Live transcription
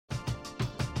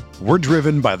We're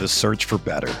driven by the search for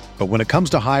better. But when it comes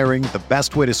to hiring, the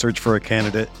best way to search for a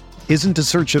candidate isn't to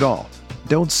search at all.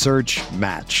 Don't search,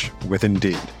 match with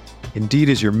Indeed. Indeed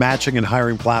is your matching and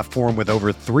hiring platform with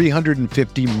over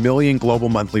 350 million global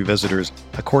monthly visitors,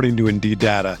 according to Indeed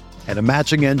data, and a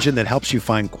matching engine that helps you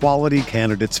find quality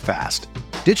candidates fast.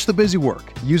 Ditch the busy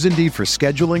work. Use Indeed for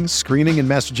scheduling, screening, and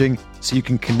messaging so you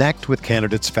can connect with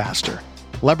candidates faster.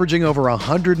 Leveraging over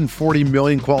 140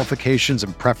 million qualifications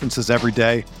and preferences every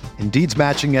day, Indeed's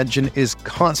matching engine is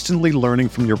constantly learning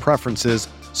from your preferences,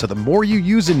 so the more you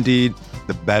use Indeed,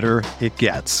 the better it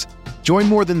gets. Join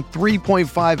more than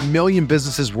 3.5 million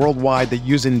businesses worldwide that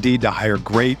use Indeed to hire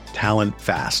great talent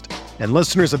fast. And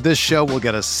listeners of this show will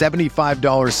get a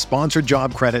 $75 sponsored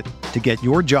job credit to get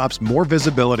your jobs more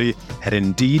visibility at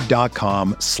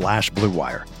Indeed.com/Blue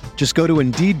Wire. Just go to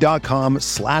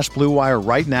Indeed.com/Blue Wire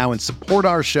right now and support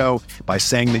our show by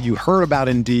saying that you heard about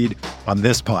Indeed on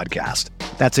this podcast.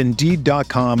 That's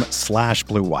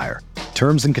Indeed.com/Blue Wire.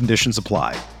 Terms and conditions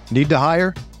apply. Need to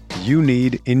hire? You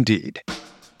need Indeed.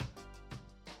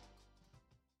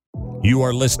 You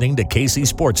are listening to KC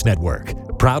Sports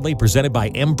Network, proudly presented by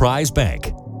Emprise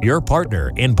Bank, your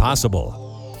partner in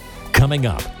possible. Coming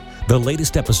up, the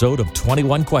latest episode of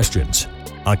 21 Questions,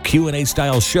 a Q&A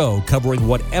style show covering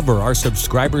whatever our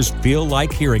subscribers feel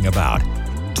like hearing about.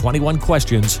 21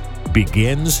 Questions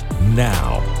begins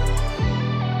now.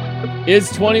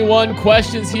 It's 21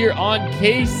 Questions here on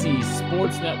KC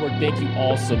Sports Network. Thank you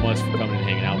all so much for coming and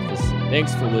hanging out with us.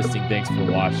 Thanks for listening. Thanks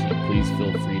for watching. Please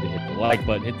feel free to hit the like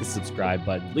button, hit the subscribe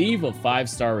button, leave a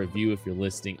 5-star review if you're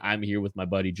listening. I'm here with my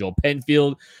buddy Joel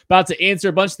Penfield, about to answer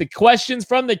a bunch of the questions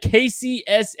from the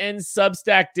KCSN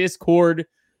Substack Discord.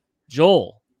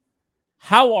 Joel,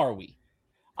 how are we?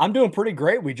 I'm doing pretty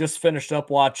great. We just finished up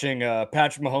watching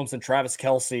Patrick Mahomes and Travis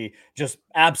Kelce just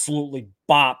absolutely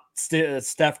bop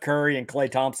Steph Curry and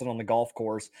Klay Thompson on the golf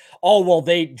course. All while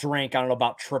they drank, I don't know,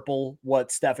 about triple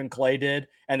what Steph and Klay did,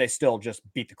 and they still just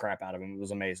beat the crap out of him. It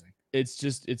was amazing.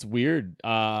 It's weird.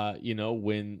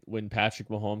 When Patrick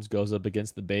Mahomes goes up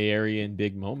against the Bay Area in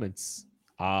big moments,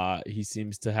 he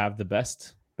seems to have the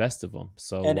best of them.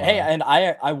 So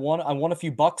I won a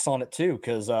few bucks on it too,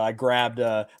 because I grabbed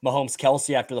Mahomes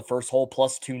Kelce after the first hole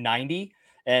plus 290,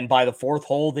 and by the fourth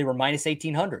hole they were minus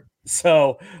 1,800.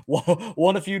 So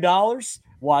won a few dollars.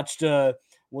 Watched the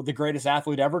greatest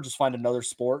athlete ever just find another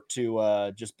sport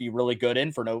to just be really good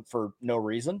in for no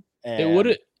reason. And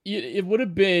it would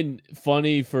have been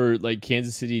funny for like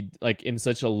Kansas City, like in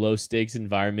such a low stakes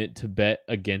environment, to bet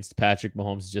against Patrick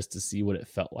Mahomes just to see what it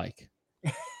felt like.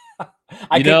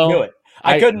 I couldn't do it.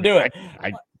 I couldn't do it.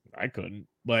 I couldn't,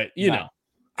 but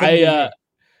I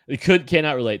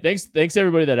cannot relate. Thanks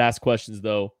everybody that asked questions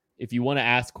though. If you want to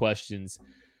ask questions,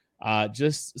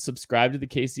 just subscribe to the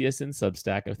KCSN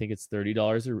Substack. I think it's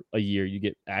 $30 a year. You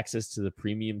get access to the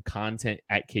premium content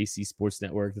at KC Sports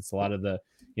Network. That's a lot of the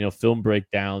film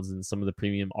breakdowns and some of the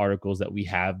premium articles that we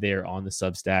have there on the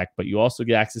Substack. But you also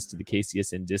get access to the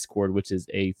KCSN Discord, which is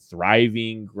a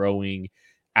thriving, growing,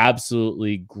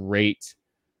 absolutely great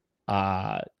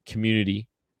community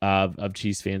of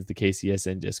Chiefs fans, the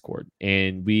KCSN Discord.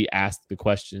 And we asked the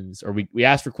questions, or we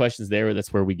asked for questions there.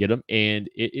 That's where we get them. And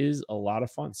it is a lot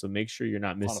of fun. So make sure you're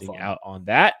not missing out on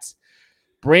that.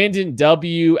 Brandon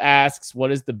W asks,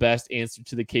 what is the best answer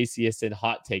to the KCSN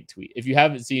hot take tweet? If you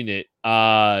haven't seen it,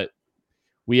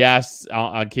 we asked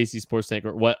on KC Sports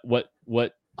Network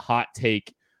what hot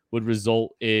take would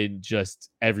result in just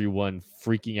everyone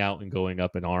freaking out and going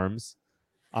up in arms.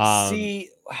 Do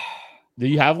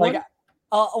you have one?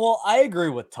 Well, I agree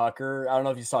with Tucker. I don't know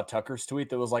if you saw Tucker's tweet.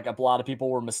 That was like a lot of people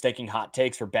were mistaking hot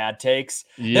takes for bad takes.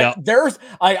 Yeah,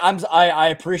 I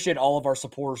appreciate all of our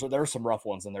supporters. There are some rough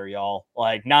ones in there, y'all.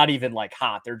 Like not even like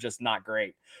hot. They're just not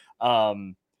great. I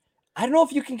don't know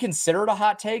if you can consider it a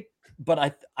hot take, but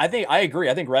I think I agree.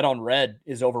 I think red on red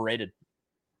is overrated.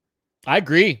 I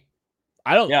agree.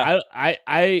 I've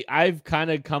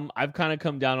kind of come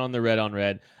down on the red on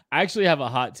red. I actually have a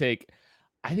hot take.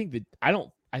 I think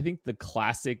the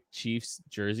classic Chiefs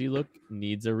jersey look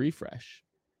needs a refresh.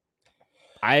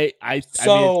 I mean,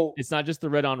 it's not just the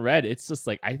red on red. It's just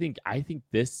like I think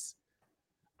this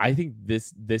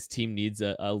team needs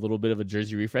a little bit of a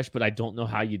jersey refresh, but I don't know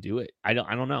how you do it. I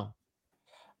don't know.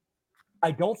 I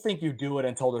don't think you do it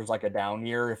until there's like a down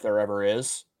year, if there ever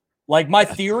is. Like my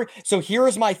theory. So here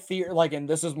is my theory. Like, and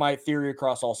this is my theory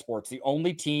across all sports. The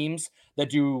only teams that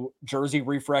do jersey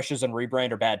refreshes and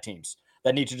rebrand are bad teams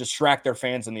that need to distract their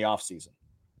fans in the offseason.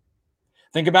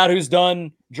 Think about who's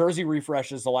done jersey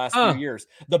refreshes the last few years.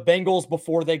 The Bengals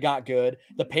before they got good.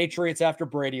 The Patriots after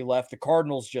Brady left. The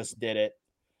Cardinals just did it.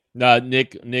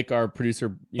 Nick, our producer,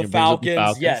 The brings up the Falcons,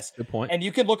 Falcons. yes. Good point. And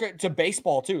you can look to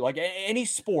baseball too. Like any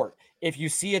sport, if you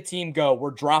see a team go,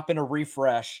 we're dropping a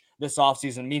refresh this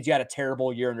offseason, means you had a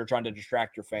terrible year and you're trying to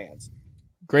distract your fans.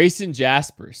 Grayson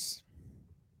Jaspers.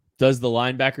 Does the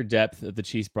linebacker depth that the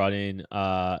Chiefs brought in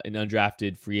an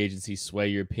undrafted free agency sway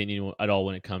your opinion at all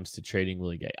when it comes to trading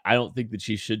Willie Gay? I don't think the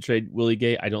Chiefs should trade Willie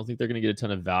Gay. I don't think they're going to get a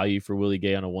ton of value for Willie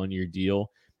Gay on a 1-year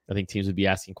deal. I think teams would be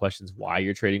asking questions why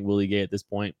you're trading Willie Gay at this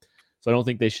point. So I don't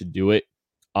think they should do it.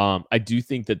 I do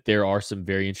think that there are some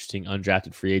very interesting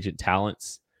undrafted free agent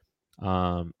talents.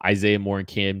 Isaiah Moore and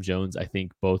Cam Jones, I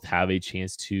think both have a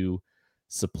chance to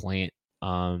supplant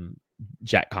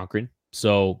Jack Conklin.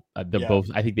 So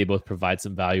both, I think they both provide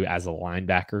some value as a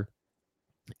linebacker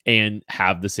and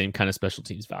have the same kind of special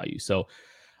teams value. So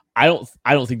I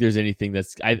don't think there's anything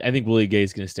that's, I think Willie Gay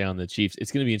is going to stay on the Chiefs.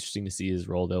 It's going to be interesting to see his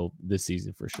role though this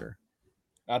season for sure.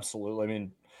 Absolutely. I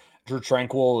mean, Drew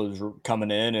Tranquill is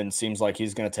coming in and seems like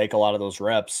he's going to take a lot of those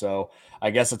reps. So I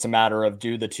guess it's a matter of,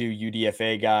 do the two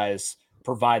UDFA guys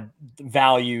provide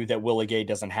value that Willie Gay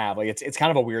doesn't have? Like it's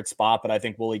kind of a weird spot, but I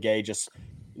think Willie Gay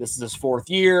this is his 4th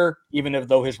year, even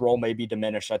though his role may be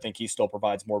diminished, I think he still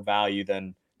provides more value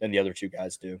than the other two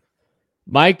guys do.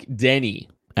 Mike Denny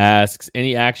asks,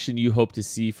 any action you hope to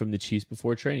see from the Chiefs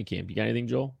before training camp? You got anything,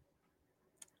 Joel?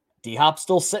 D-Hop's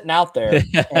still sitting out there.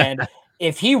 And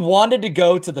if he wanted to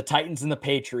go to the Titans and the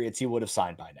Patriots, he would have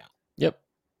signed by now. Yep.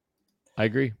 I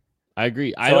agree.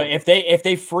 So if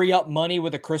they free up money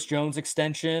with a Chris Jones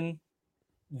extension,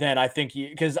 then I think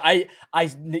because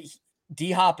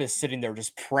D-Hop is sitting there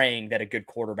just praying that a good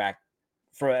quarterback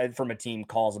from a team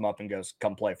calls him up and goes,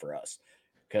 come play for us.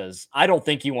 Because I don't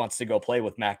think he wants to go play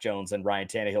with Mac Jones and Ryan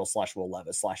Tannehill / Will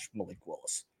Levis / Malik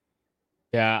Willis.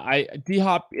 Yeah,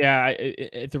 D-Hop,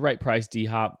 at the right price,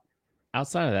 D-Hop.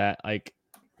 Outside of that, like,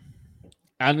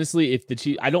 honestly, if the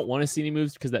Chiefs, I don't want to see any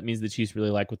moves because that means the Chiefs really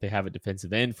like what they have at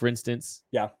defensive end, for instance.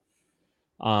 Yeah.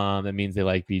 That means they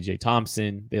like BJ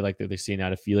Thompson. They like that they're seeing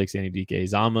out of Felix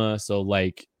Anudike-Uzomah. So,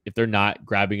 like, if they're not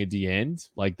grabbing a D end,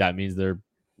 like, that means they're,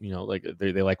 like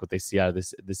they like what they see out of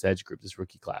this edge group, this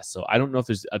rookie class. So I don't know if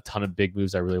there's a ton of big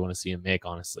moves I really want to see him make,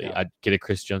 honestly. Yeah. I'd get a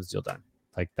Chris Jones deal done.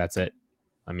 Like, that's it.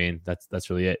 I mean, that's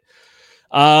really it.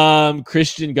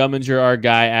 Christian Gumminger, our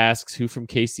guy, asks, who from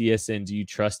KCSN do you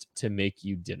trust to make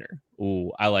you dinner?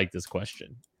 Ooh, I like this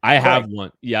question. I have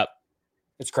one. Yep.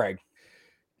 It's Craig.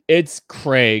 It's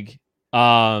Craig.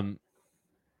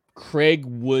 Craig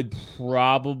would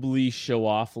probably show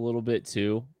off a little bit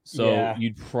too. So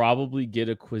you'd probably get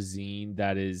a cuisine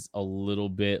that is a little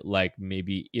bit like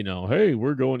maybe, hey,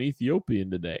 we're going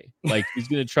Ethiopian today. Like he's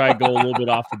going to try to go a little bit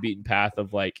off the beaten path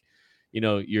of like,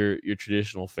 your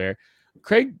traditional fare.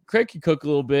 Craig can cook a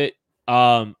little bit.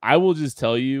 I will just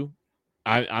tell you,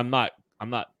 I'm not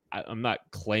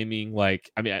claiming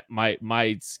like, I mean,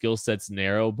 my skill set's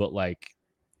narrow, but like,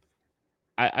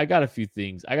 I got a few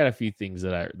things. I got a few things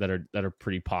that are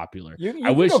pretty popular.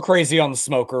 I wish go crazy on the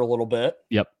smoker a little bit.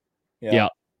 Yep.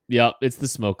 Yep. It's the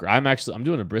smoker. I'm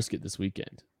doing a brisket this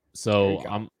weekend,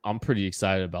 so I'm pretty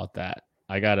excited about that.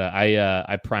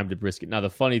 I primed a brisket. Now the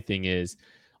funny thing is,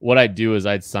 what I'd do is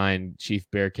I'd sign Chief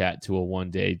Bearcat to a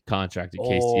 1-day contract at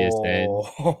KCSN.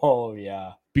 Oh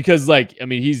yeah. Because like, I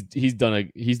mean, he's done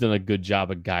a good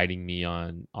job of guiding me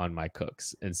on my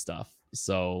cooks and stuff.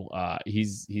 So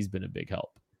he's been a big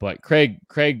help. But Craig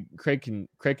can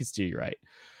steer you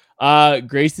right.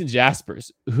 Grayson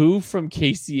Jaspers, who from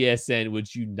KCSN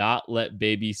would you not let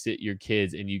babysit your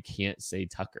kids and you can't say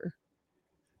Tucker?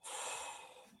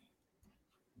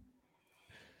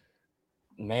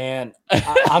 Man,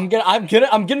 I'm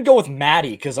gonna go with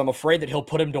Maddie because I'm afraid that he'll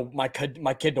put him to my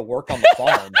kid to work on the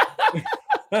farm.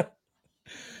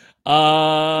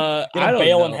 Get him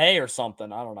baling hay or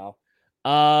something. I don't know.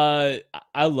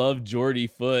 I love Jordy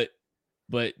Foote,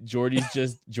 but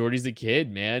Jordy's a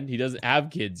kid, man. He doesn't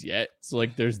have kids yet, so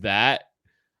like there's that.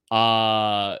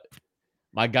 My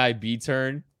guy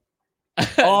B-Turn.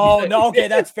 Oh no, okay,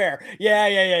 that's fair.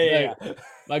 Yeah.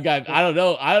 My guy, I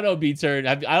don't know B-Turn.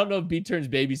 I don't know if B-Turn's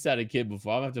babysat a kid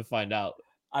before. I'll have to find out.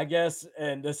 I guess,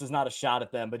 and this is not a shot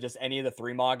at them, but just any of the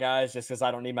 3-Maw guys, just because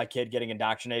I don't need my kid getting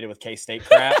indoctrinated with K-State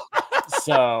crap.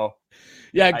 So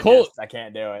yeah, Cole, I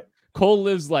can't do it. Cole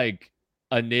lives like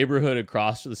a neighborhood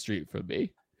across the street from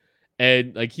me.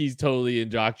 And like he's totally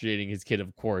indoctrinating his kid,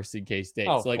 of course, in K-State.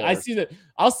 So like I see that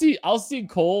I'll see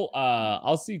Cole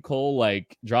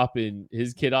like dropping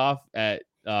his kid off at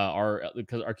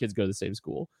because our kids go to the same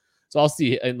school. So I'll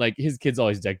see, and like his kid's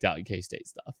always decked out in K-State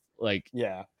stuff. Like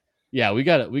yeah, we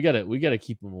gotta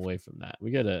keep him away from that.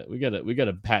 We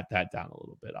gotta pat that down a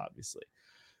little bit, obviously.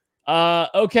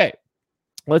 Okay.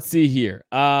 Let's see here.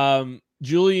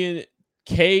 Julian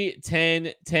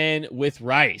K1010 with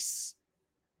Rice.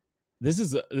 This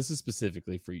is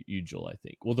specifically for you, Joel, I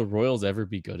think. Will the Royals ever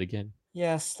be good again?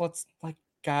 Yes, let's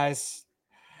guys.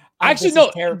 Actually,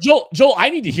 no, Joel, I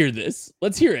need to hear this.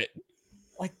 Let's hear it.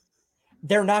 Like,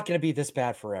 they're not going to be this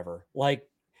bad forever. Like,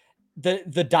 the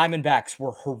Diamondbacks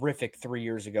were horrific 3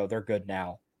 years ago. They're good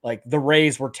now. Like, the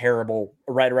Rays were terrible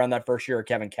right around that first year of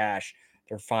Kevin Cash.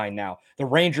 They're fine now. The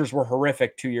Rangers were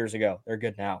horrific 2 years ago. They're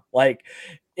good now. Like,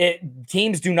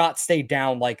 teams do not stay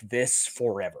down like this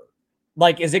forever.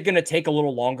 Like, is it going to take a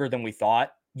little longer than we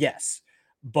thought? Yes.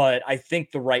 But I think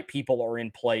the right people are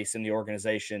in place in the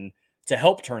organization to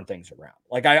help turn things around.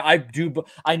 Like,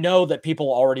 I know that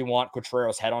people already want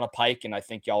Contreras' head on a pike, and I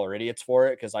think y'all are idiots for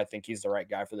it because I think he's the right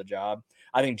guy for the job.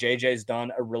 I think JJ's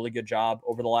done a really good job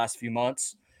over the last few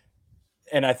months.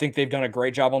 And I think they've done a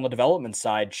great job on the development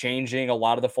side, changing a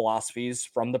lot of the philosophies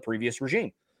from the previous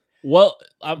regime. Well,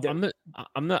 I'm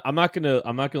not gonna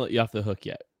let you off the hook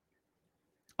yet.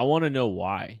 I want to know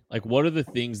why. Like, what are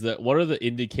the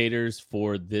indicators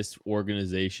for this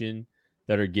organization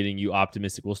that are getting you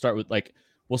optimistic? We'll start with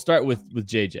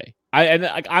JJ.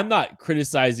 I'm not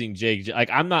criticizing JJ. Like,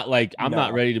 I'm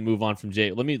not ready to move on from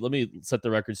Jay. Let me set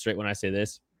the record straight when I say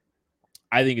this.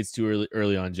 I think it's too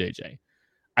early on JJ.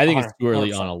 I think it's too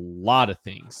early on a lot of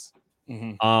things.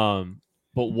 Mm-hmm.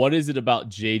 But what is it about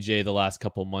JJ the last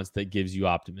couple of months that gives you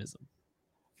optimism?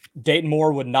 Dayton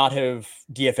Moore would not have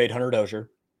DFA'd Hunter Dozier.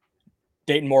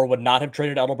 Dayton Moore would not have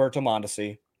traded Adalberto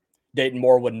Mondesi. Dayton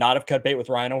Moore would not have cut bait with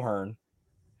Ryan O'Hearn.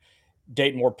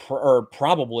 Dayton Moore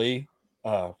probably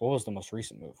what was the most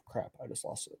recent move? Crap, I just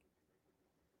lost it.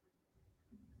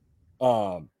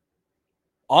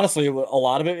 Honestly, a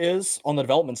lot of it is on the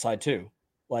development side too.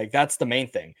 Like, that's the main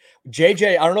thing.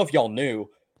 JJ, I don't know if y'all knew,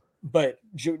 but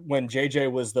when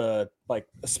JJ was the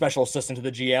special assistant to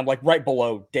the GM, like right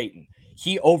below Dayton,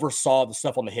 he oversaw the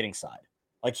stuff on the hitting side.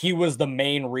 Like, he was the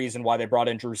main reason why they brought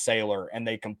in Drew Saylor, and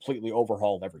they completely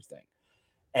overhauled everything.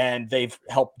 And they've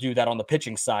helped do that on the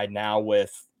pitching side now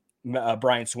with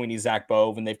Brian Sweeney, Zach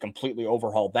Bove, and they've completely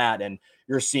overhauled that. And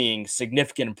you're seeing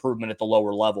significant improvement at the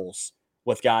lower levels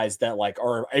with guys that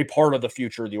are a part of the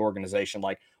future of the organization,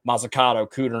 like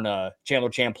Mazzucato, Kudrna,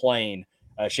 Chandler Champlain,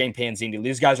 Shane Panzini.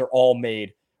 These guys are all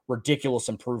made ridiculous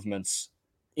improvements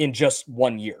in just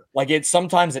 1 year.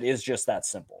 Sometimes it is just that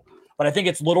simple. But I think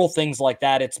it's little things like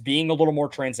that. It's being a little more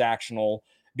transactional,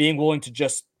 being willing to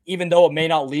just, even though it may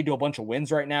not lead to a bunch of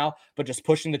wins right now, but just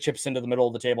pushing the chips into the middle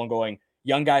of the table and going,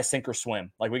 young guys, sink or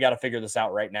swim. Like, we got to figure this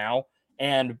out right now.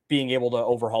 And being able to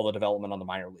overhaul the development on the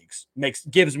minor leagues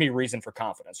gives me reason for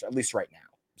confidence, at least right now.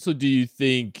 So do you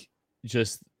think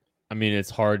it's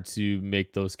hard to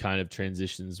make those kind of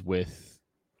transitions with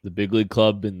the big league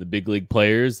club and the big league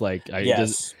players?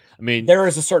 Yes. There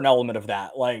is a certain element of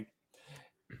that.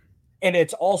 And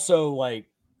it's also I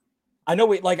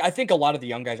know I think a lot of the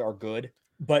young guys are good,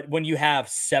 but when you have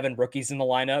 7 rookies in the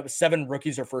lineup, 7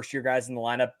 rookies or first year guys in the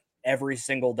lineup every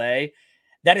single day,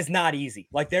 that is not easy.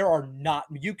 It's not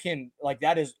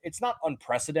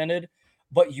unprecedented,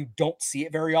 but you don't see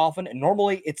it very often. And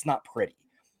normally it's not pretty,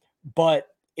 but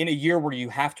in a year where you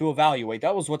have to evaluate,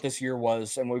 that was what this year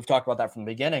was. And we've talked about that from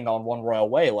the beginning on One Royal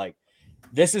Way.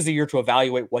 This is a year to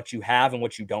evaluate what you have and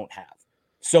what you don't have,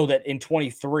 so that in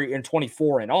 23 and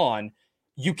 24 and on,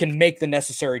 you can make the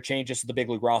necessary changes to the big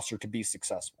league roster to be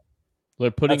successful.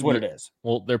 That's what it is.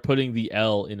 Well, they're putting the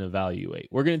L in evaluate.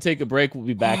 We're going to take a break. We'll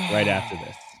be back right after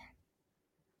this.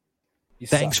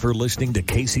 Thanks for listening to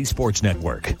KC Sports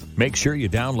Network. Make sure you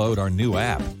download our new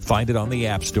app. Find it on the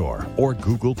App Store or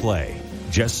Google Play.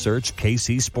 Just search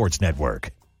KC Sports Network.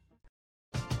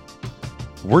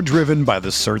 We're driven by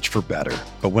the search for better.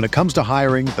 But when it comes to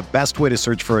hiring, the best way to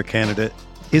search for a candidate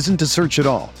isn't to search at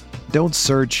all. Don't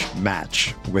search,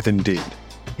 match with Indeed.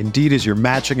 Indeed is your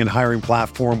matching and hiring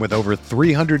platform with over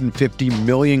 350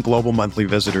 million global monthly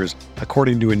visitors,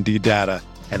 according to Indeed data,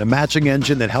 and a matching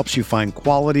engine that helps you find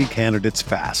quality candidates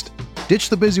fast. Ditch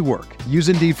the busy work. Use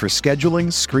Indeed for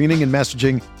scheduling, screening, and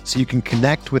messaging so you can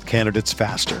connect with candidates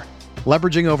faster.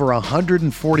 Leveraging over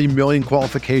 140 million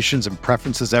qualifications and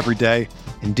preferences every day,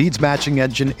 Indeed's matching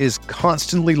engine is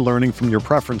constantly learning from your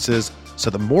preferences,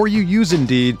 so the more you use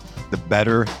Indeed, the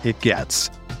better it gets.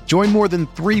 Join more than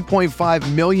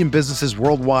 3.5 million businesses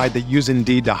worldwide that use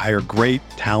Indeed to hire great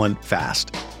talent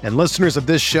fast. And listeners of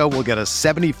this show will get a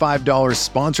 $75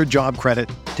 sponsored job credit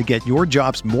to get your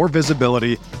jobs more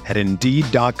visibility at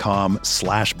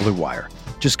Indeed.com/Blue Wire.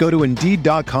 Just go to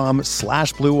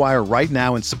Indeed.com/Blue Wire right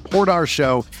now and support our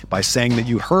show by saying that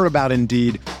you heard about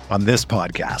Indeed on this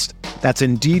podcast. That's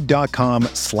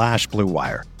Indeed.com/Blue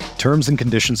Wire. Terms and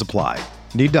conditions apply.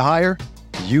 Need to hire?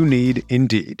 You need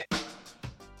Indeed.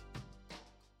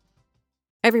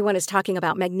 Everyone is talking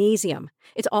about magnesium.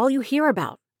 It's all you hear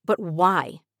about. But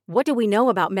why? What do we know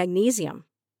about magnesium?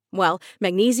 Well,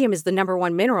 magnesium is the number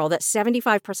one mineral that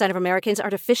 75% of Americans are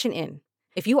deficient in.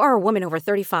 If you are a woman over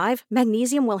 35,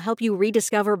 magnesium will help you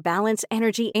rediscover balance,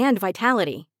 energy, and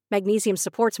vitality. Magnesium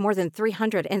supports more than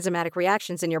 300 enzymatic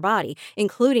reactions in your body,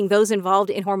 including those involved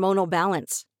in hormonal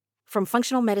balance. From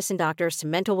functional medicine doctors to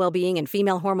mental well-being and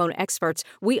female hormone experts,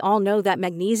 we all know that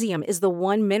magnesium is the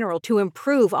one mineral to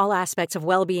improve all aspects of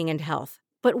well-being and health.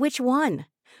 But which one?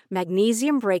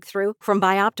 Magnesium Breakthrough from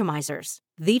Bioptimizers,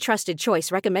 the trusted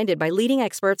choice recommended by leading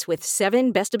experts with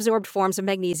 7 best-absorbed forms of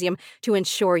magnesium to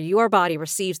ensure your body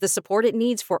receives the support it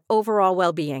needs for overall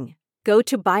well-being. Go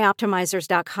to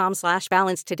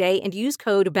bioptimizers.com/balance today and use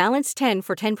code BALANCE10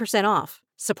 for 10% off.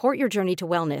 Support your journey to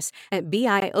wellness at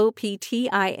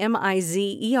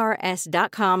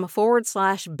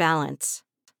bioptimizers.com/balance.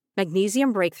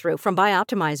 Magnesium Breakthrough from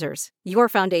Bioptimizers, your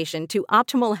foundation to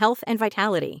optimal health and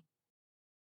vitality.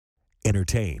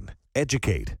 Entertain,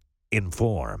 educate,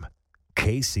 inform.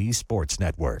 KC Sports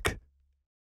Network.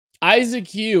 Isaac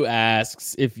Hugh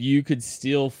asks if you could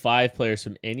steal 5 players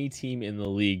from any team in the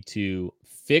league to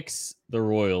fix the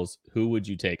Royals, who would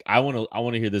you take? I want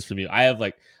to hear this from you. I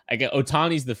get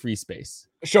Ohtani's the free space.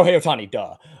 Shohei Ohtani,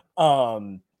 duh.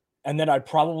 And then I'd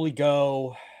probably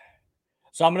go.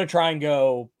 So I'm going to try and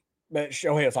go.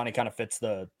 Shohei Ohtani kind of fits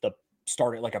the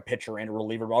starting like a pitcher and a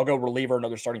reliever. But I'll go reliever,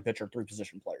 another starting pitcher, 3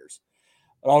 position players.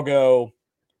 But I'll go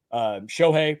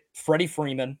Shohei, Freddie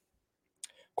Freeman,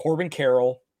 Corbin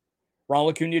Carroll,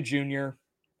 Ronald Acuna Jr.,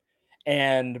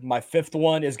 and my 5th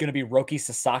one is going to be Roki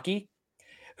Sasaki,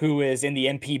 who is in the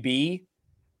NPB.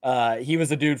 He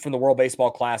was a dude from the World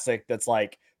Baseball Classic that's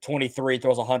like 23,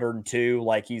 throws 102.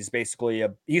 Like he's basically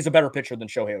he's a better pitcher than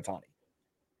Shohei Ohtani.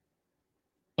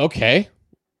 Okay.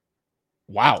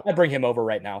 Wow. I'd bring him over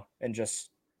right now and just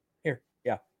here.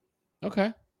 Yeah.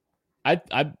 Okay. I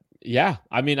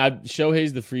mean,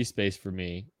 Shohei's the free space for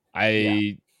me.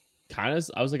 I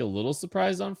was like a little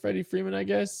surprised on Freddie Freeman, I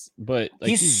guess, but like,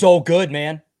 he's so good,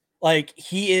 man. Like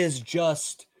he is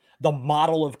just the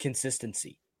model of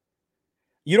consistency.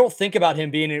 You don't think about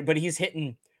him being it, but he's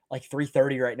hitting like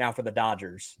 330 right now for the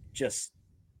Dodgers. Just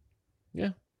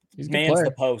he's mans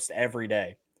the post every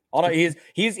day. He's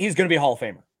going to be a Hall of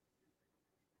Famer.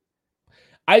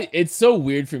 It's so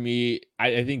weird for me.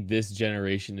 I think this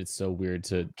generation, it's so weird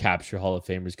to capture Hall of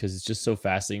Famers because it's just so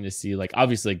fascinating to see. Like,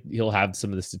 obviously, like, he'll have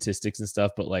some of the statistics and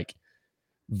stuff, but like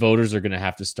voters are going to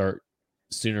have to start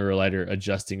sooner or later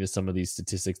adjusting to some of these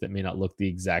statistics that may not look the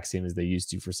exact same as they used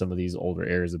to for some of these older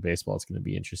eras of baseball. It's going to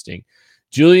be interesting.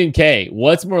 Julian K,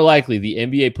 what's more likely? The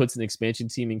NBA puts an expansion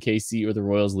team in KC or the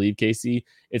Royals leave KC?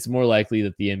 It's more likely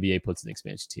that the NBA puts an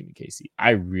expansion team in KC.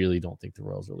 I really don't think the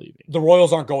Royals are leaving. The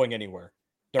Royals aren't going anywhere.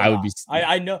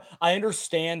 I know. I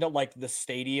understand that like the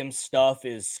stadium stuff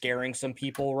is scaring some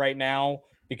people right now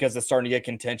because it's starting to get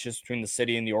contentious between the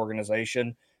city and the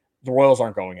organization. The Royals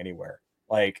aren't going anywhere.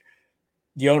 Like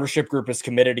the ownership group is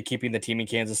committed to keeping the team in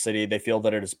Kansas City. They feel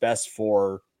that it is best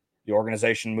for the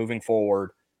organization moving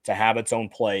forward to have its own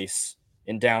place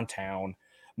in downtown.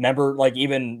 Remember, like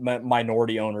even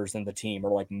minority owners in the team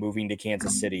are like moving to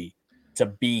Kansas City to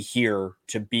be here,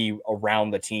 to be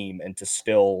around the team, and to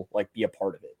still like be a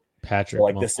part of it. Patrick so,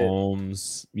 like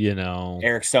Mahomes,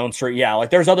 Eric Stone Street. Yeah, like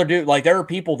there's other dudes. Like there are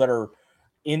people that are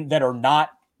not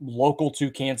local to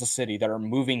Kansas City that are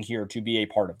moving here to be a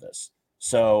part of this.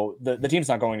 So the team's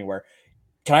not going anywhere.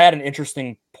 Can I add an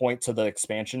interesting point to the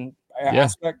expansion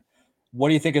aspect? What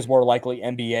do you think is more likely,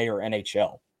 NBA or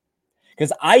NHL?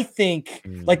 Because I think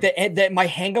like that my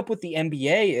hang up with the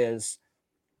NBA is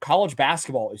college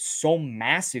basketball is so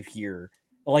massive here.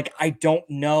 Like, I don't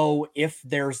know if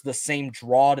there's the same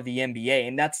draw to the NBA,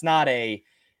 and that's not a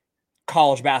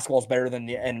college basketball is better than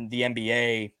the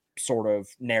NBA sort of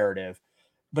narrative.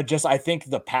 But just, I think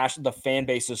the fan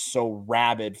base is so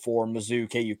rabid for Mizzou,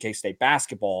 KU, K-State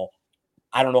basketball.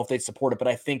 I don't know if they'd support it, but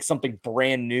I think something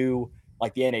brand new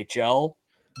like the NHL,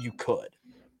 you could.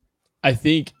 I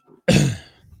think,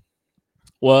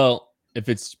 well, if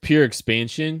it's pure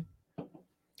expansion,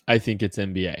 I think it's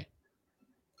NBA.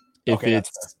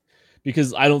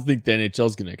 Because I don't think the NHL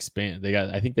is going to expand. They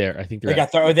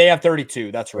have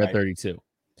 32. That's right. At 32.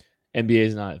 NBA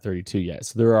is not at 32 yet,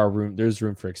 so there's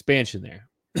room for expansion there.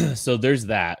 So there's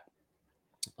that.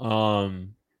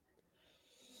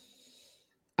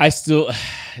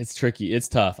 It's tricky. It's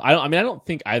tough. I don't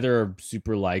think either are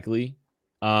super likely.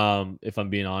 If I'm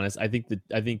being honest, I think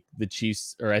the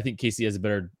Chiefs, or I think KC has a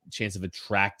better chance of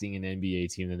attracting an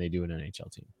NBA team than they do an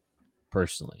NHL team,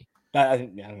 personally. I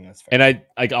think that's fair. And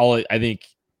I think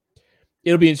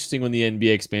it'll be interesting when the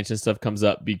NBA expansion stuff comes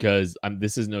up because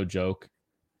this is no joke.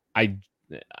 And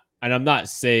I'm not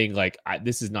saying like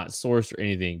this is not sourced or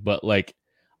anything, but like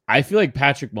I feel like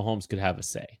Patrick Mahomes could have a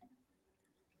say.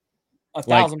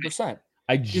 1,000%.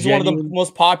 He's one of the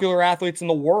most popular athletes in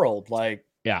the world. Like,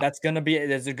 yeah, is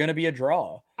it going to be a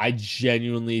draw? I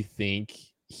genuinely think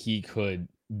he could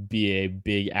be a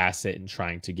big asset in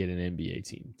trying to get an NBA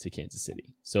team to Kansas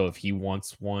City. So if he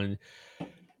wants one,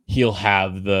 he'll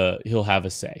have a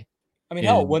say. I mean,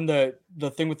 hell, when the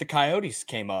thing with the Coyotes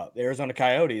came up, the Arizona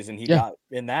Coyotes, and he got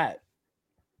in that.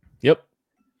 Yep.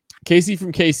 Casey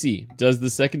from KC, does the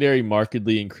secondary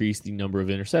markedly increase the number of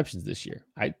interceptions this year?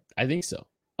 I think so.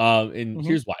 And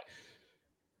here's why.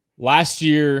 Last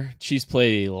year, Chiefs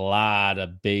played a lot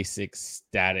of basic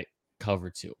static cover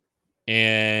 2.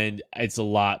 And it's a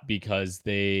lot because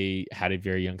they had a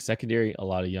very young secondary, a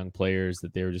lot of young players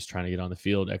that they were just trying to get on the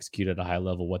field, execute at a high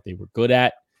level what they were good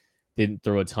at. They didn't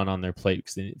throw a ton on their plate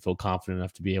because they didn't feel confident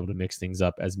enough to be able to mix things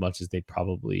up as much as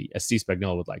Steve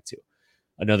Spagnuolo would like to.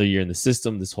 Another year in the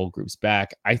system, this whole group's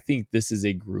back. I think this is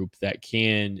a group that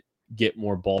can get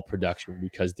more ball production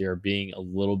because they're being a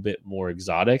little bit more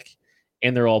exotic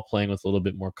and they're all playing with a little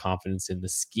bit more confidence in the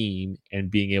scheme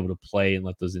and being able to play and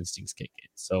let those instincts kick in.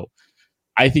 So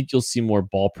I think you'll see more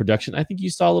ball production. I think you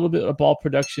saw a little bit of ball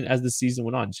production as the season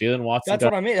went on. Jalen Watson. That's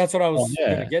what I mean. That's what I was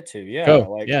going to get to. Yeah.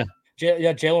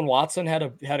 Jalen Watson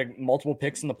had multiple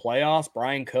picks in the playoffs.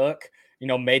 Brian Cook,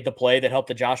 made the play that helped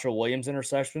the Joshua Williams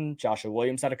interception. Joshua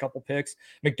Williams had a couple picks.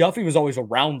 McDuffie was always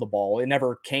around the ball. It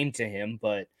never came to him,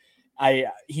 but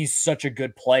he's such a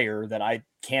good player that I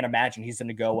can't imagine he's going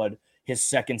to go at his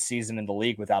second season in the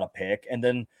league without a pick. And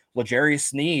then L'Jarius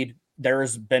Sneed, there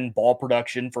has been ball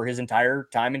production for his entire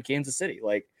time in Kansas City.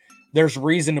 Like, there's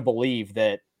reason to believe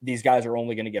that these guys are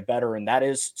only going to get better. And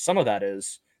some of that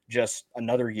is just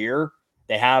another year.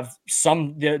 They have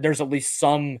there's at least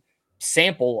some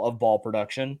sample of ball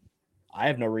production. I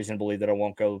have no reason to believe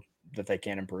that they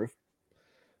can't improve.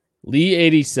 Lee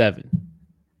 87,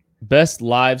 best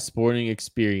live sporting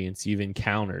experience you've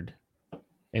encountered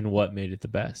and what made it the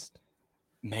best?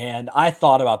 Man, I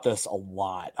thought about this a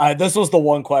lot. This was the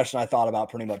one question I thought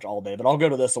about pretty much all day, but I'll go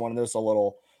to this one. There's a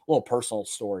little personal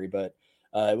story, but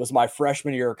it was my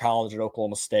freshman year of college at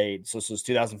Oklahoma State. So this was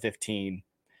 2015,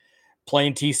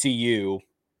 playing TCU,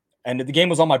 and the game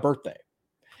was on my birthday.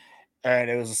 And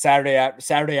it was a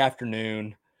Saturday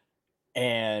afternoon,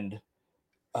 and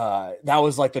that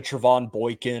was like the Trevon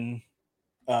Boykin,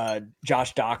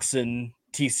 Josh Doxson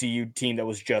TCU team that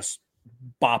was just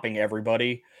bopping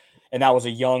everybody. And that was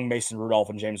a young Mason Rudolph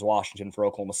and James Washington for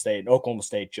Oklahoma State. And Oklahoma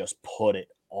State just put it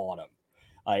on them.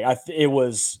 I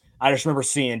just remember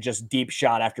seeing just deep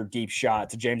shot after deep shot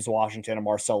to James Washington and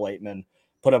Marcel Laitman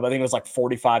put up, I think it was like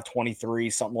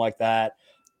 45-23, something like that.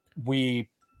 The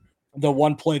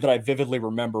one play that I vividly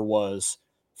remember was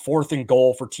 4th and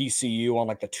goal for TCU on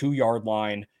like the 2-yard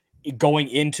line, going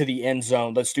into the end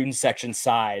zone, the student section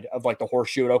side of like the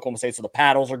horseshoe at Oklahoma State. So the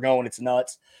paddles are going, it's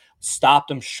nuts. Stopped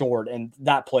them short, and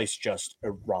that place just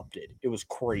erupted. It was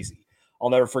crazy. I'll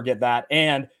never forget that.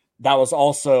 And that was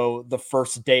also the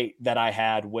first date that I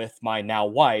had with my now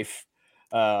wife.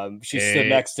 She stood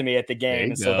next to me at the game.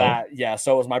 And so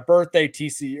so it was my birthday,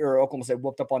 TCU or Oklahoma State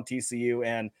whooped up on TCU,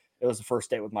 and it was the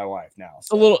first date with my wife now.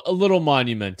 So. A little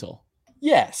monumental.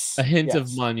 Yes. A hint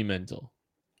of monumental.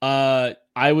 I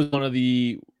was one of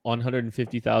the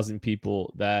 150,000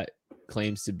 people that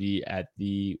claims to be at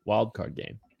the wild card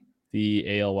game.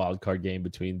 The AL wildcard game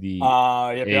between the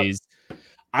A's. Yep.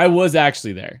 I was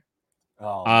actually there.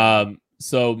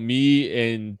 So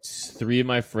me and 3 of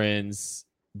my friends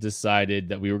decided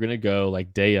that we were going to go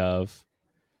like day of.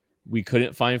 We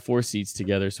couldn't find 4 seats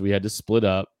together, so we had to split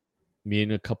up. Me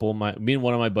and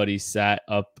one of my buddies sat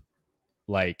up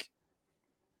like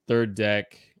upper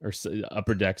deck.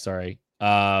 Sorry.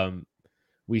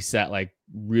 We sat like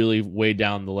really way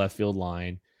down the left field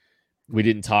line. We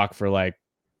didn't talk for like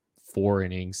 4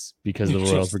 innings because the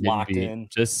Royals were getting beat.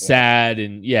 Just sad.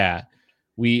 And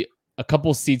a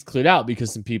couple seats cleared out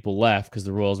because some people left because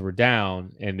the Royals were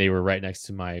down and they were right next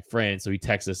to my friend. So he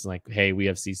texted us like, hey, we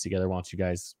have seats together. Why don't you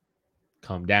guys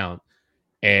come down?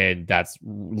 And that's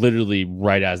literally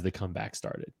right as the comeback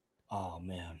started. Oh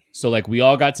man. So like we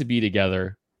all got to be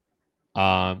together.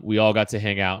 We all got to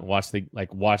hang out and watch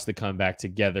the comeback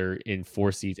together in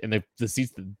 4 seats. And the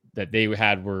seats that they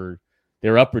had they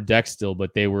were upper deck still,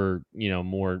 but they were,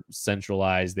 more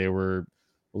centralized. They were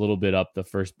a little bit up the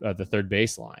third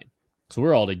baseline. So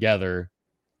we're all together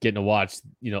getting to watch,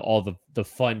 all the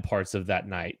fun parts of that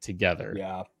night together.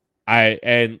 Yeah.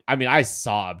 I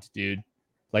sobbed, dude.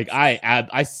 Like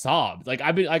I sobbed. Like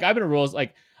I've been a Royals.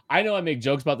 Like I know I make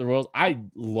jokes about the Royals. I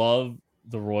love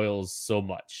the Royals so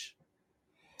much.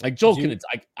 Like Joel can,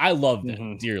 I love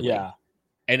them dearly. Yeah.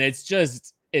 And it's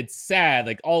sad.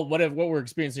 Like what we're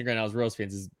experiencing right now as Royals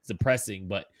fans is depressing.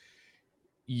 But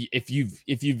if you've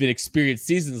been experienced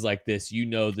seasons like this, you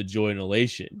know the joy and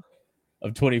elation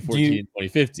of 2014 and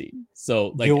 2015.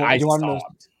 So like I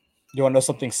sobbed. You want to know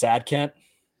something sad, Kent?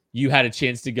 You had a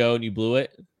chance to go and you blew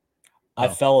it. I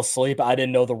fell asleep. I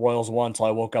didn't know the Royals won until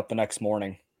I woke up the next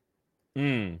morning.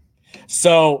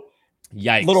 So,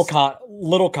 yikes.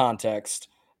 Little context.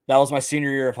 That was my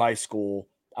senior year of high school.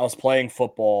 I was playing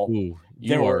football. Ooh,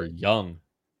 you are young.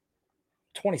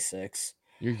 26.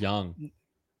 You're young.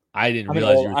 I didn't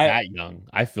realize you were that young.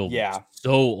 I feel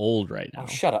so old right now. Oh,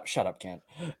 shut up, Kent.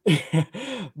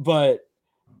 But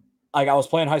like I was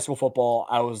playing high school football.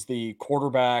 I was the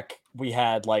quarterback. We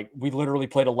literally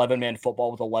played 11-man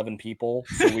football with 11 people.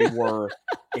 So we were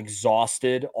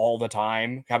exhausted all the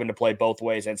time, having to play both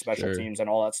ways and special teams and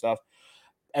all that stuff.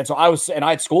 And so I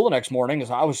had school the next morning.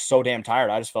 So I was so damn tired.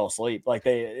 I just fell asleep. Like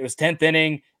it was 10th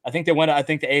inning. I think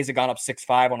the A's had gone up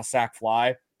 6-5 on a sac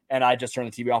fly. And I just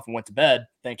turned the TV off and went to bed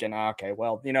thinking, okay,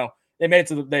 well, they made it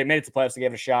to the playoffs. They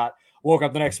gave it a shot. Woke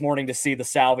up the next morning to see the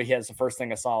salve hits. The first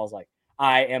thing I saw, I was like,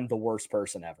 I am the worst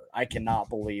person ever. I cannot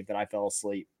believe that I fell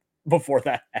asleep before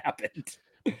that happened.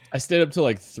 I stayed up till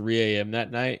like 3 a.m.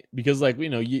 that night because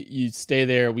you stay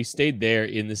there. We stayed there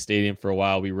in the stadium for a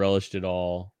while. We relished it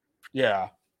all. Yeah.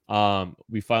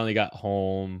 We finally got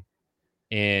home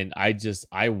and I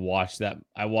watched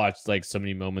like so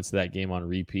many moments of that game on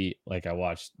repeat. Like I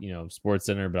watched, Sports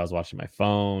Center, but I was watching my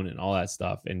phone and all that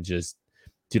stuff. And just,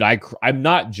 dude, I'm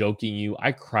not joking you.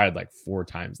 I cried like 4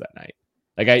 times that night.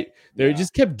 Like they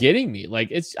just kept getting me.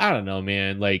 Like I don't know,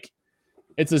 man. Like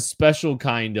it's a special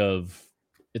kind of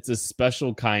I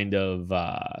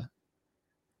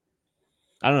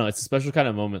don't know. It's a special kind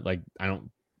of moment. Like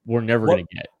we're never going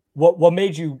to get. What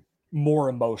made you more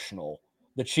emotional?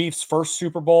 The Chiefs' first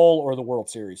Super Bowl or the World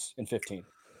Series in 15?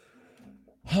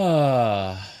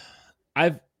 I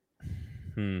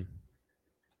don't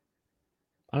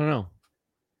know.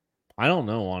 I don't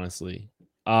know, honestly.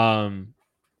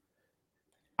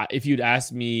 If you'd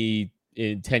asked me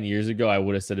 10 years ago, I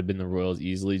would have said it'd been the Royals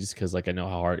easily, just because like I know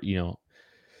how hard,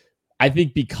 I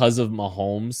think because of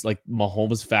Mahomes, like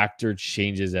Mahomes factor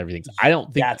changes everything. I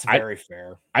don't think that's very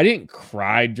fair. I haven't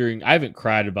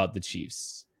cried about the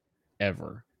Chiefs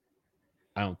ever.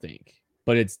 I don't think,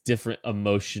 but it's different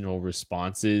emotional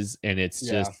responses and it's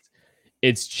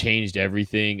it's changed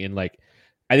everything. And like,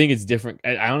 I think it's different.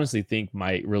 I honestly think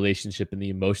my relationship and the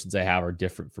emotions I have are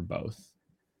different for both.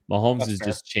 Mahomes has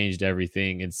just changed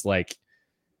everything. It's like,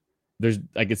 there's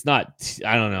like, it's not,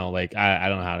 I don't know. Like, I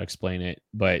don't know how to explain it,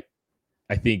 but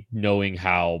I think knowing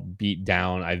how beat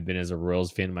down I've been as a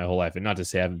Royals fan my whole life, and not to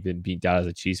say I haven't been beat down as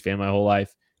a Chiefs fan my whole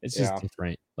life, it's just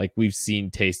different. Like we've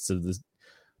seen tastes of this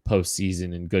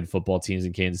postseason and good football teams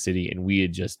in Kansas City, and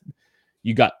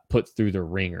you got put through the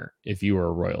ringer if you were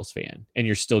a Royals fan, and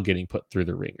you're still getting put through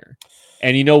the ringer.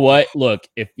 And you know what? Look,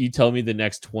 if you tell me the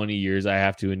next 20 years I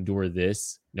have to endure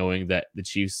this, knowing that the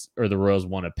Chiefs or the Royals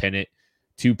won a pennant,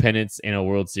 2 pennants, and a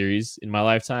World Series in my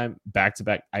lifetime, back to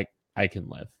back, I can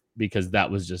live. Because that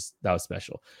was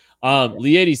special.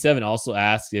 Lee 87 also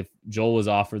asked if Joel was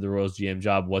offered the Royals GM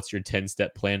job, what's your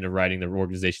 10-step plan to writing the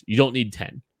organization? You don't need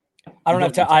 10. I don't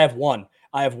have 10. I have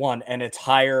one, and it's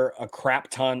hire a crap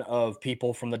ton of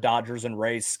people from the Dodgers and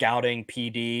Rays scouting,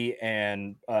 PD,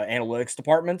 and analytics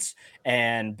departments,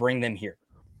 and bring them here.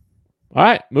 All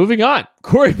right, moving on.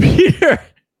 Corey Peter.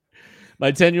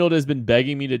 My 10-year-old has been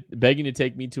begging to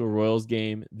take me to a Royals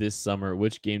game this summer.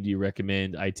 Which game do you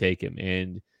recommend I take him?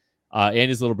 And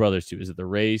his little brothers too. Is it the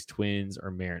Rays, Twins,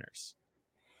 or Mariners?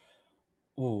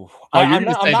 Ooh, you're going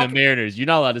to say the Mariners. You're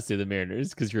not allowed to say the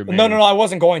Mariners because you're a Mariners. No. I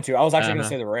wasn't going to. I was actually going to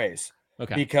say the Rays.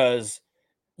 Okay. Because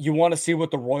you want to see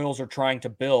what the Royals are trying to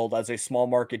build as a small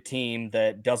market team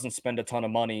that doesn't spend a ton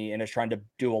of money and is trying to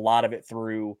do a lot of it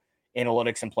through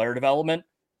analytics and player development.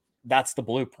 That's the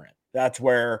blueprint. That's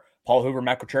where Paul Hoover,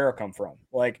 Matt Cotrero come from.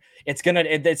 Like it's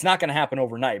not going to happen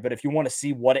overnight. But if you want to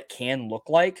see what it can look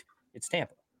like, it's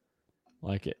Tampa.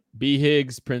 Like it. B.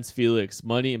 Higgs, Prince Felix,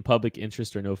 money and public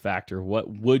interest are no factor. What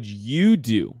would you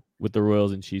do with the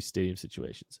Royals and Chiefs stadium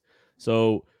situations?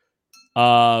 So,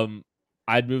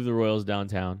 I'd move the Royals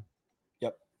downtown.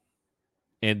 Yep.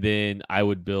 And then I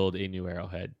would build a new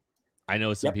Arrowhead. I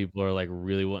know some people are like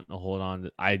really wanting to hold on.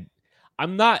 I'm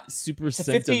not super it's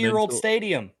a 50-year-old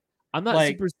stadium. I'm not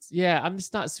I'm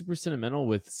just not super sentimental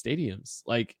with stadiums.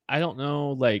 Like, I don't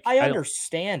know. Like, I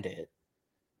understand it.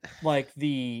 Like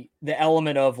the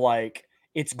element of like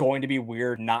it's going to be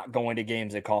weird not going to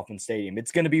games at Kauffman Stadium.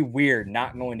 It's going to be weird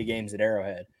not going to games at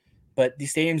Arrowhead. But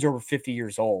these stadiums are over 50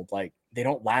 years old. Like, they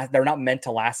don't last. They're not meant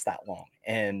to last that long.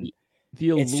 And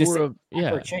the allure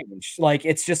for a change. Like,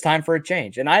 it's just time for a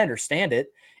change. And I understand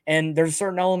it. And there's a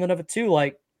certain element of it too.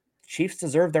 Like, Chiefs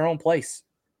deserve their own place.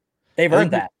 They've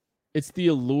earned that. It's the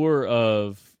allure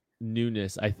of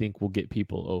newness, I think, will get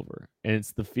people over. And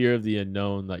it's the fear of the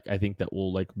unknown, like, I think that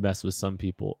will like mess with some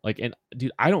people. Like, and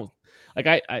dude, I don't like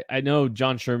I know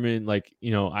John Sherman, like,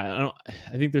 you know, I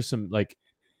think there's some like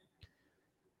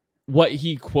what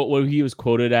he was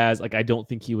quoted as, like, I don't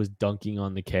think he was dunking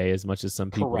on the K as much as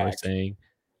some people are saying.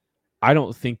 I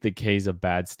don't think the K is a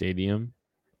bad stadium.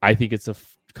 I think it's a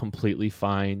completely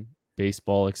fine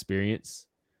baseball experience,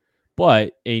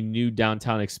 but a new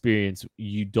downtown experience,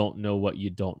 you don't know what you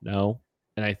don't know.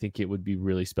 And I think it would be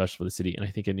really special for the city. And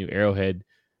I think a new Arrowhead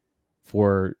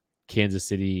for Kansas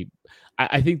City,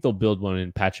 I think they'll build one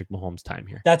in Patrick Mahomes' time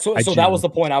here. That was the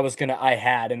point I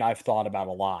had, and I've thought about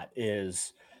a lot,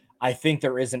 is I think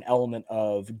there is an element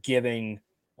of giving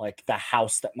like the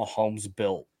house that Mahomes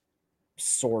built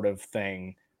sort of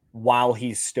thing while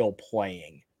he's still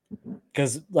playing.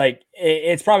 Because like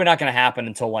it's probably not going to happen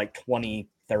until like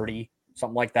 2030,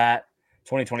 something like that,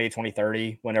 2028,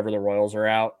 2030, whenever the Royals are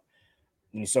out.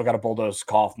 And you still got to bulldoze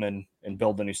Kauffman and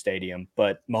build the new stadium.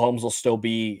 But Mahomes will still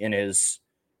be in his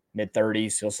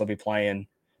mid-30s. He'll still be playing.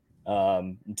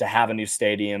 To have a new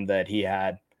stadium that he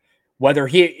had, whether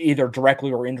he either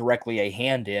directly or indirectly a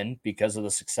hand in because of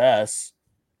the success,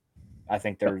 I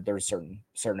think there's a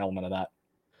certain element of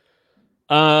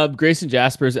that. Grayson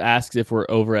Jaspers asks if we're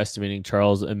overestimating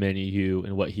Charles Omenihu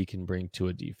and what he can bring to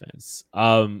a defense.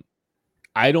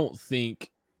 I don't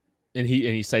think, and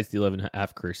he cites the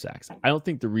 11.5 career sacks. I don't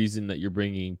think the reason that you're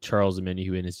bringing Charles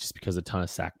Omenihu in is just because of a ton of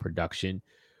sack production.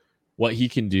 What he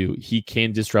can do, he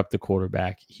can disrupt the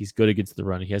quarterback. He's good against the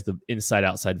run. He has the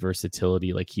inside-outside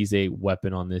versatility. Like, he's a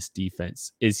weapon on this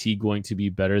defense. Is he going to be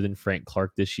better than Frank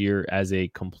Clark this year as a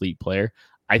complete player?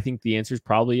 I think the answer is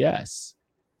probably yes.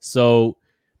 So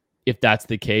if that's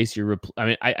the case,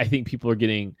 I think people are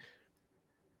getting,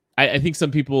 I think some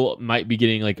people might be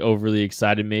getting like overly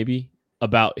excited maybe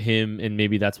about him, and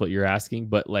maybe that's what you're asking.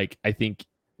 But like, I think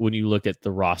when you look at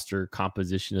the roster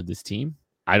composition of this team,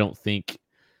 I don't think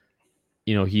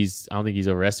he's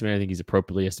overestimated. I think he's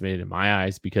appropriately estimated in my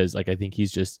eyes, because like, I think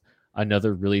he's just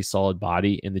another really solid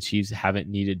body, and the Chiefs haven't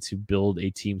needed to build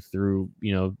a team through,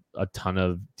 a ton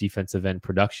of defensive end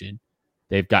production.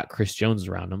 They've got Chris Jones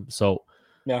around them. So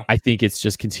yeah, I think it's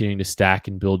just continuing to stack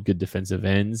and build good defensive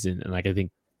ends. And like, I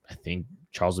think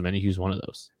Charles Omenihu is one of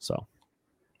those. So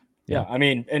yeah, I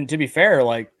mean, and to be fair,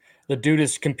 like, the dude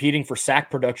is competing for sack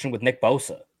production with Nick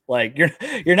Bosa. Like,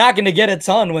 you're not going to get a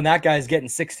ton when that guy's getting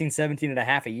 16, 17 and a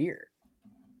half a year.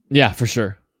 Yeah, for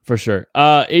sure. For sure.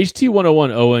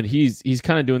 HT101 Owen, he's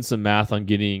kind of doing some math on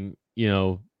getting,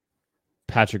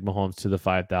 Patrick Mahomes to the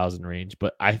 5,000 range,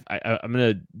 but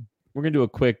we're going to do a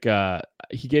quick,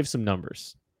 he gave some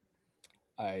numbers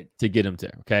to get him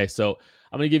there. Okay. So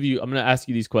I'm going to ask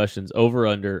you these questions over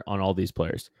under on all these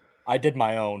players. I did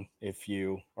my own, if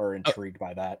you are intrigued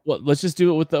by that. Well, let's just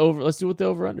do it with the over. Let's do it with the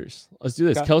over-unders. Let's do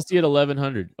this. Okay. Kelsey at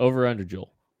 1,100. Over-under,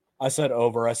 Joel. I said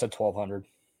over. I said 1,200.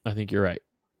 I think you're right.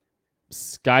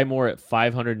 Sky Moore at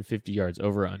 550 yards.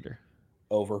 Over-under.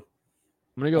 Over.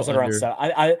 I'm going to go under.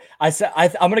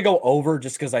 I'm going to go over,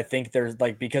 just because I think there's,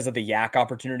 like, because of the yak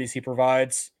opportunities he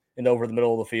provides over the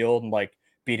middle of the field, and like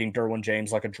beating Derwin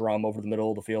James like a drum over the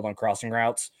middle of the field on crossing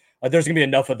routes. Like, there's going to be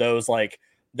enough of those, like,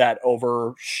 that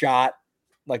overshot,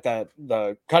 like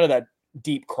the kind of that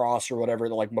deep cross or whatever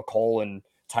that like McCole and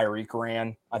Tyreek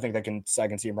ran. I think I can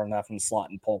see him run that from the slot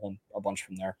and pulling a bunch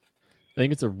from there. I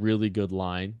think it's a really good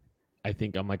line. I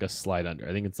think I'm like a slide under.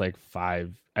 I think it's like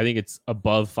 5. I think it's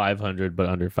above 500, but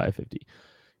under 550.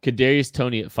 Kadarius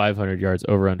Toney at 500 yards.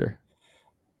 Over under.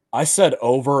 I said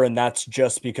over, and that's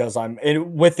just because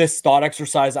with this thought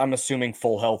exercise, I'm assuming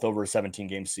full health over a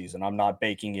 17-game season. I'm not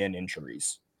baking in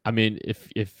injuries. I mean,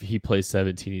 if he plays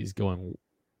 17, he's going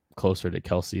closer to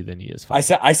Kelsey than he is 5.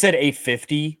 I said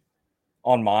 850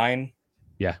 on mine.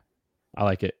 Yeah, I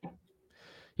like it.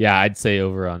 Yeah, I'd say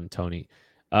over on Toney.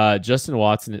 Justin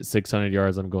Watson at 600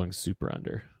 yards. I'm going super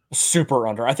under. Super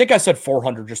under. I think I said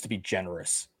 400 just to be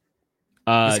generous.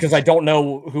 Just because I don't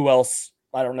know who else.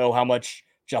 I don't know how much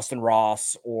Justin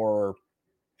Ross or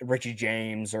Richie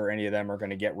James or any of them are going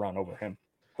to get run over him.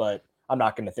 But I'm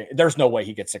not going to think. There's no way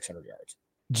he gets 600 yards.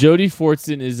 Jody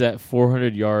Fortson is at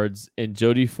 400 yards, and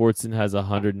Jody Fortson has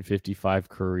 155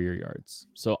 career yards.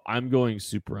 So I'm going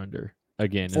super under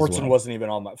again. Fortson wasn't even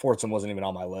on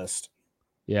my list.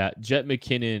 Yeah, Jet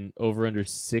McKinnon over under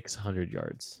 600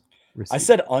 yards. I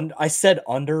said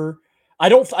under.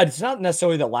 It's not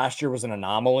necessarily that last year was an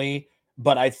anomaly,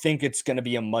 but I think it's going to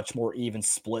be a much more even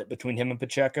split between him and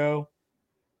Pacheco.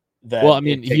 Well, I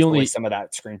mean, he only some of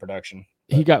that screen production.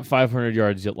 He got 500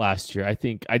 yards last year. I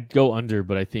think I'd go under,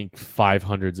 but I think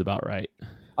 500 is about right.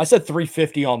 I said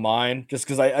 350 on mine just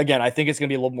because I think it's going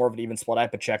to be a little more of an even split. I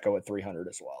have Pacheco at 300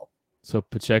 as well. So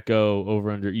Pacheco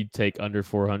over under, you'd take under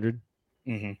 400.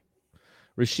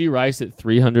 Mm-hmm. Rashee Rice at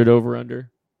 300 over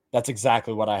under. That's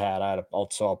exactly what I had.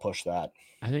 I'll push that.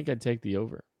 I think I'd take the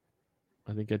over.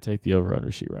 I think I'd take the over on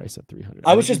Rashee Rice at 300.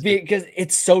 I was just because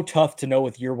it's so tough to know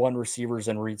with year one receivers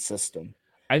and Reed's system.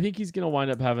 I think he's going to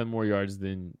wind up having more yards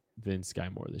than Sky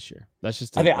Moore this year. That's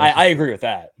just. I agree with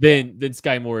that. Then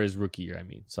Sky Moore is rookie year. I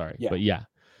mean, sorry, yeah. But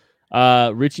yeah.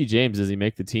 Richie James, does he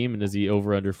make the team, and does he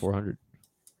over under 400?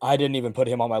 I didn't even put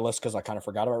him on my list because I kind of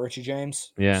forgot about Richie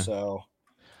James. Yeah. So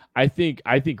I think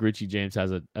Richie James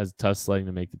has a tough sledding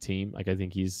to make the team. Like I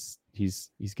think he's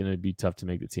going to be tough to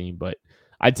make the team, but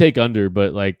I'd take under.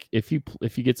 But like if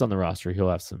he gets on the roster, he'll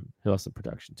have some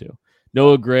production too.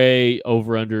 Noah Gray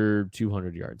over under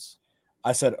 200 yards.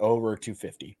 I said over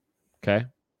 250. Okay.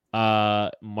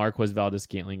 Marquez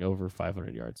Valdes-Scantling over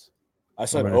 500 yards. I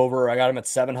said over. I got him at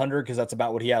 700 because that's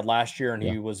about what he had last year, and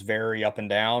he was very up and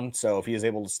down. So if he is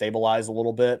able to stabilize a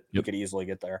little bit, he could easily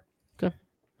get there. Okay.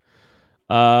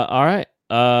 All right.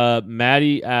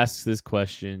 Maddie asks this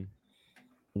question: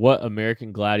 what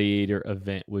American Gladiator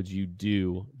event would you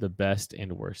do the best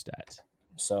and worst at?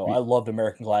 So I loved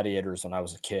American Gladiators when I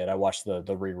was a kid. I watched the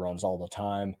reruns all the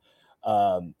time.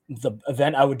 The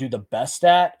event I would do the best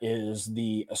at is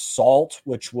the assault,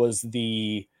 which was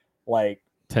the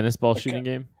tennis ball shooting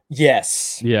game.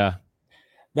 Yes. Yeah.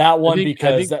 That one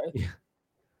because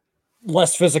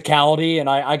less physicality, and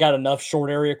I got enough short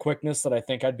area quickness that I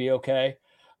think I'd be okay.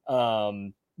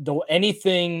 Though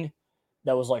anything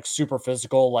that was like super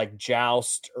physical, like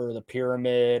joust or the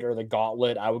pyramid or the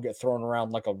gauntlet, I would get thrown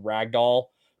around like a rag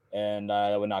doll, and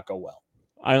that would not go well.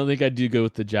 I don't think I do go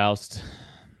with the joust.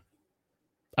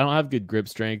 I don't have good grip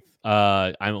strength.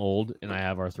 I'm old and I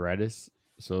have arthritis,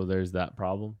 so there's that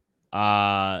problem.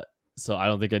 So I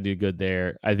don't think I do good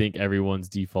there. I think everyone's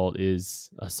default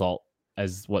is assault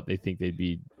as what they think they'd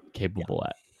be capable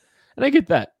at. And I get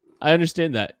that. I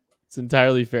understand that. It's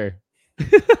entirely fair.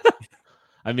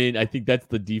 I mean, I think that's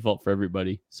the default for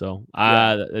everybody. So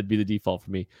that'd be the default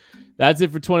for me. That's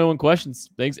it for 21 questions.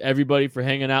 Thanks, everybody, for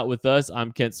hanging out with us.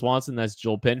 I'm Kent Swanson. That's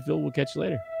Joel Penfield. We'll catch you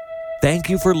later. Thank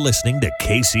you for listening to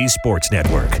KC Sports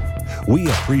Network. We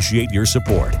appreciate your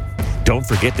support. Don't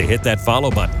forget to hit that follow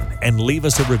button and leave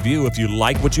us a review if you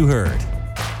like what you heard.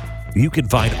 You can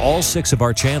find all 6 of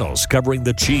our channels covering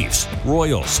the Chiefs,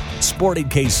 Royals, Sporting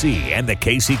KC, and the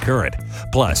KC Current,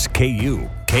 plus KU,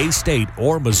 K-State,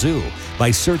 or Mizzou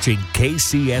by searching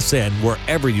KCSN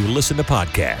wherever you listen to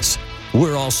podcasts.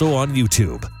 We're also on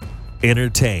YouTube.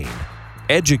 Entertain,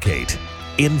 educate,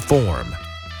 inform.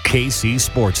 KC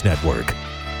Sports Network.